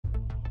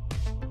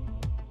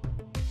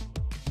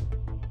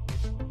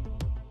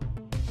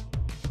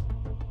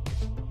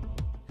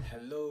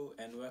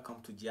and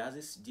welcome to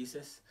Jesus,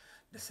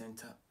 the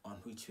center on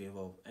which we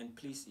evolve. And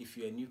please, if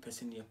you're a new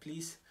person here,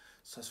 please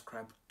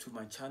subscribe to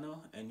my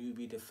channel and you'll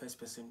be the first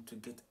person to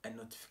get a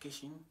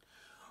notification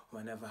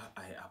whenever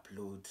I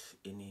upload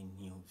any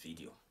new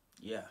video.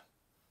 Yeah,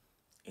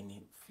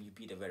 you'll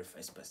be the very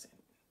first person.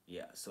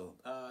 Yeah, so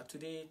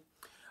today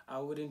I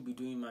wouldn't be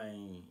doing my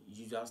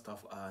usual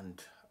stuff,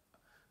 and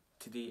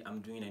today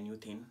I'm doing a new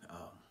thing.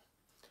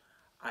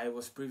 I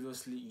was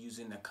previously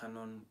using a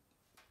Canon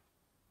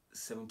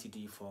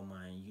 80D for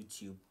my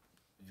YouTube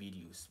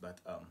videos,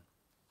 but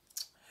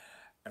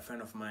a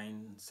friend of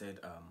mine said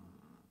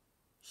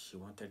she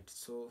wanted,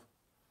 so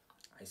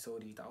I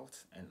sold it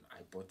out and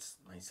I bought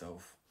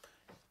myself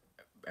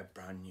a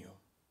brand new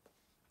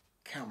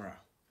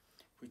camera,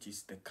 which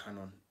is the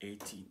Canon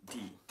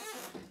 80D.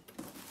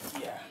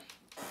 Yeah,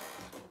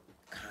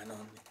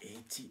 Canon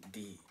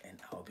 80D, and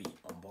I'll be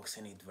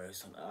unboxing it very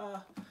soon.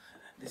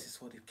 This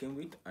is what it came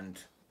with, and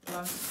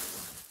plus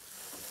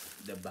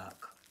the back.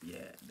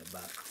 Yeah, the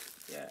back.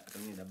 Yeah, I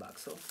don't need the back.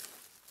 So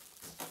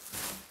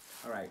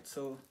all right,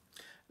 so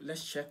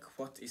let's check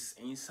what is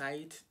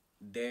inside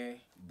the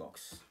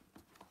box.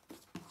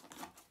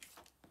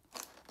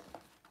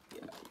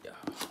 Yeah.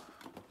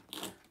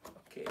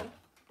 Okay,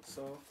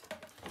 so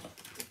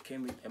it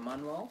came with a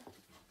manual,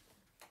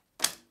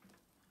 and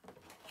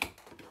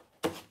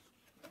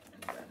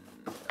then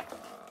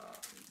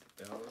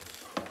the belt,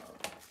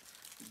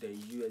 the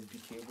USB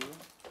cable,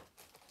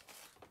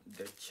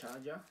 the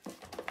charger,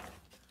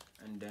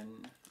 and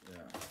then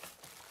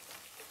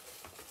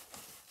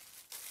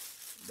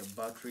the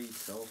battery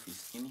itself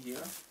is in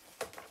here,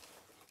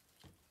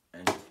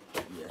 and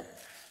yeah,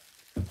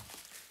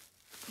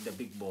 the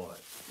big boy,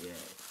 yeah,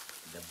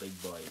 the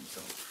big boy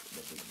himself,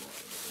 the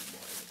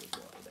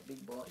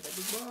big boy.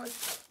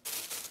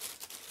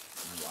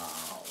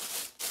 Wow,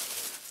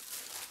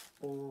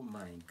 oh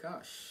my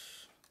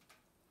gosh,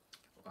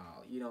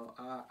 wow. You know,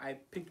 I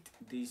picked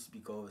this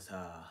because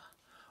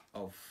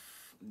of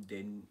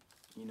the,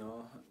 you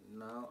know,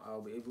 now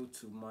I'll be able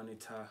to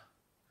monitor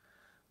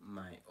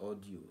my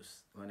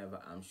audios whenever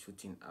I'm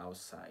shooting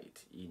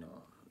outside. You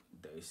know,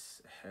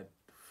 there's a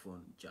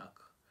headphone jack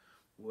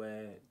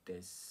where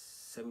there's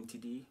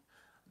 70D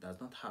does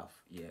not have.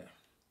 Yeah,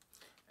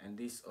 and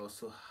this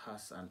also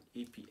has an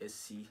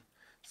APS-C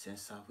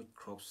sensor which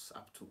crops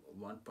up to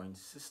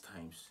 1.6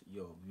 times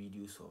your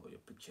videos or your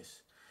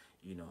pictures,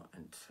 you know,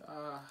 and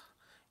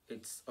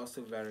it's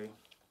also very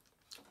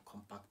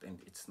compact and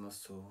it's not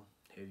so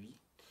heavy.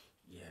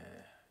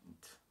 Yeah, and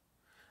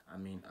I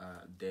mean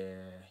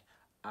the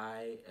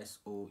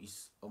ISO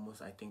is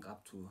almost, I think,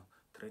 up to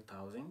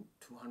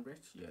 3200.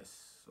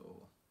 Yes,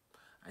 so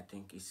I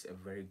think it's a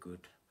very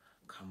good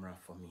camera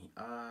for me.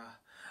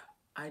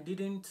 I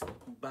didn't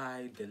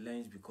buy the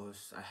lens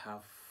because I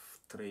have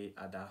 3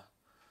 other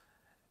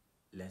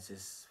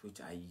lenses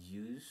which I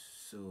use,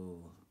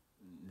 so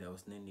there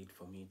was no need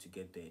for me to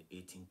get the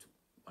 18 to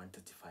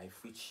 135,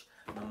 which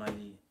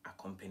normally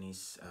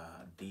accompanies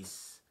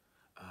this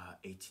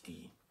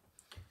 80D.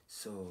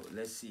 So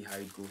let's see how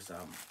it goes.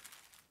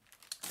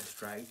 Let's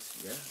try it.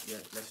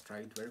 Yeah, let's try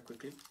it very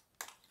quickly.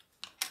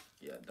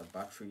 Yeah, the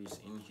battery is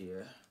in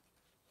here.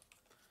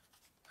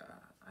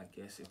 I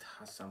guess it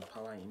has some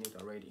power in it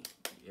already.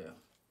 Yeah,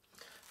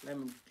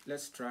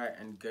 let's try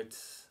and get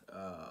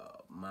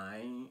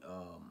my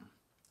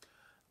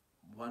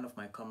one of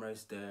my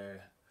cameras,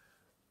 the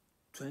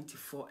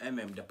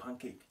 24mm, the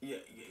pancake. Yeah,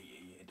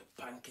 the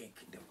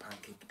pancake.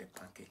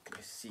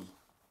 Let's see.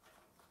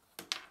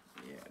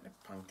 Yeah, the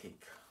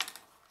pancake.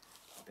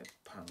 Yeah,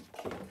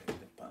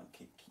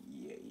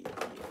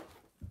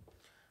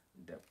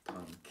 the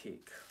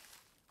pancake.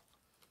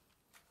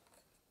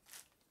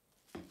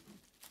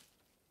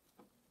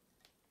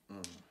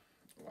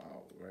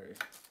 Wow,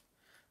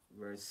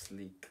 very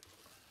sleek.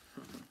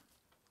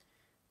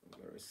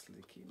 Very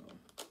sleek, you know.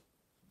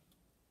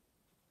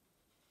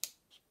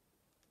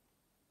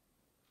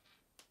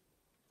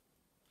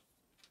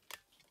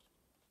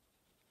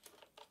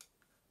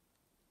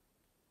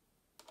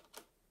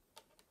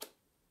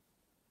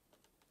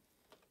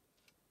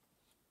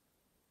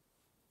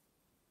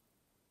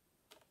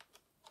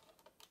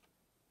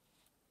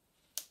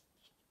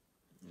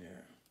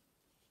 Yeah.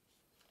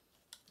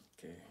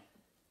 Okay.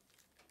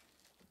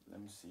 Let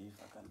me see if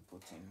I can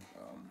put in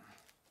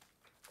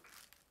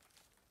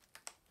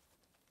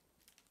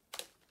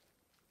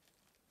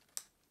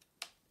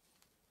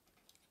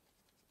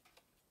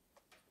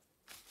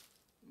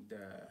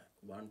the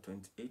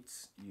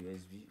 128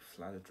 USB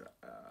flash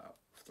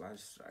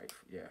drive.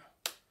 Yeah.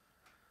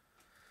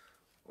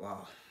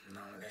 Wow.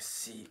 Now let's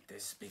see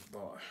this big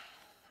boy.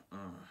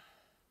 Wow.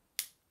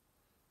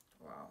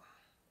 Wow.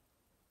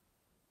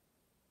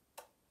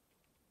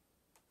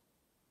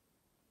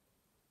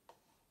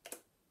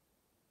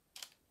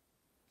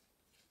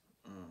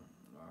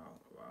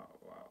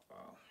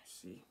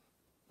 See,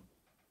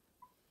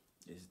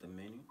 this is the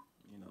menu.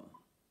 You know,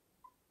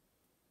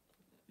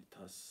 it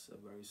has a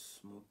very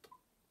smooth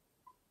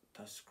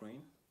touch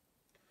screen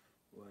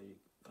where you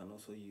can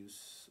also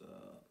use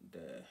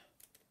the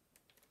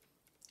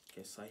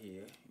cursor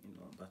here,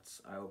 but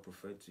I would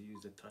prefer to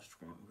use the touch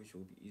screen, which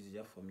will be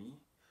easier for me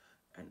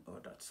and all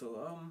that.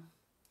 So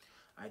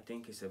I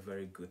think it's a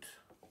very good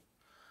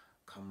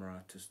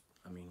camera to,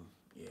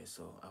 yeah,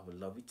 so I will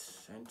love it.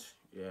 And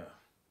yeah,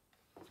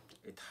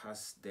 it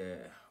has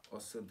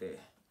also the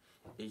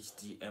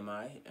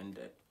HDMI and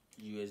the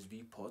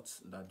USB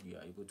ports that you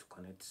are able to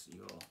connect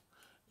your,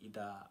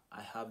 either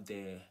I have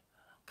the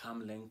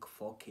Camlink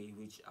 4K,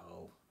 which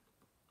I'll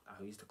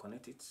use to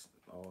connect it,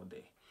 or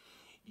the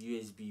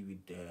USB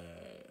with the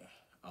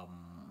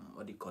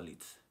what do you call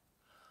it,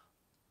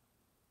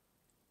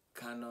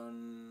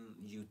 Canon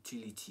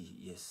utility.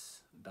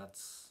 Yes,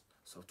 that's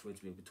software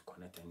to be able to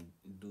connect and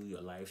do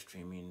your live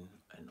streaming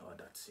and all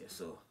that. Yeah,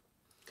 so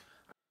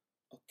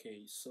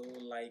okay, so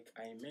like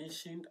I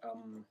mentioned,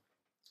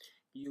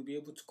 you'll be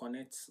able to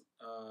connect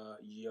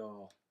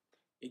your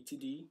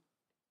 80D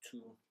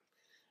to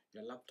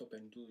your laptop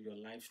and do your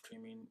live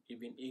streaming,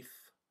 even if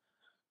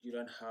you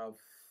don't have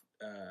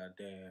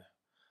the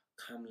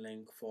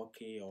Camlink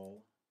 4K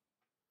or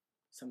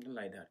something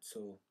like that.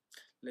 So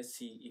let's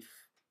see if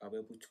I'll be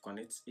able to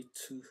connect it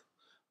to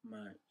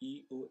my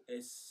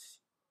EOS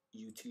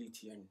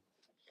utility. And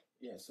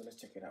yeah, so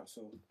let's check it out.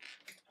 So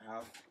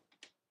I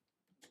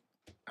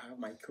have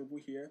my cable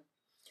here,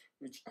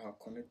 which I'll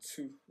connect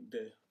to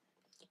the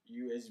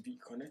USB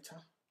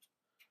connector.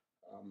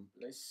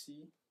 Let's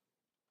see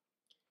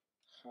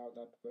how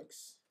that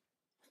works.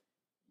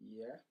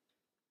 Yeah,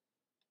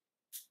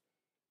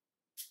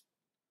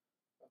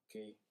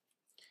 okay.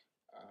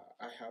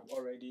 I have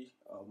already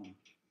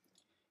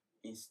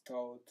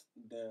installed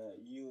the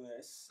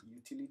US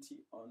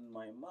utility on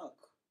my Mac.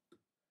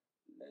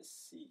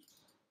 Let's see.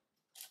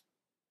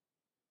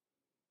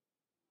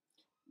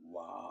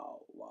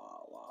 Wow,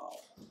 wow, wow.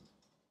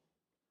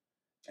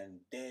 And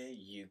there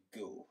you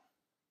go.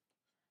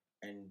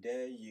 And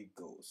there you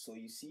go. So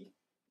you see,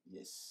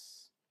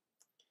 yes,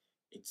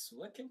 it's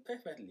working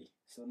perfectly.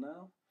 So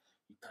now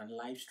you can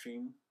live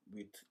stream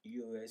with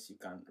US, you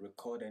can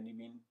record and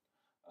even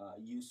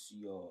use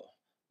your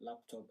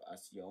laptop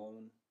as your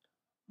own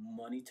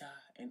monitor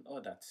and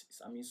all that.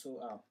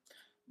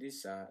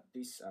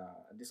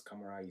 This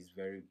camera is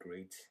very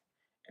great,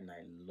 and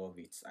I love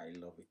it.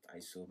 I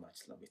so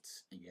much love it.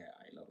 Yeah,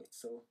 I love it.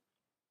 So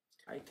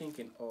I think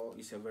in all,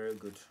 it's a very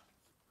good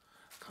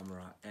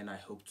camera, and I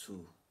hope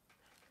to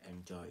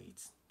enjoy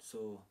it.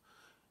 So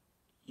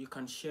you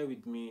can share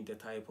with me the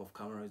type of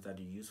cameras that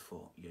you use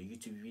for your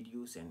YouTube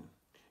videos and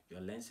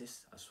your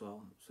lenses as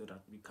well, so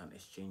that we can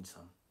exchange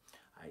some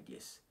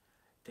ideas.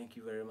 Thank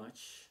you very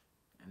much,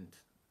 and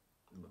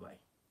bye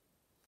bye.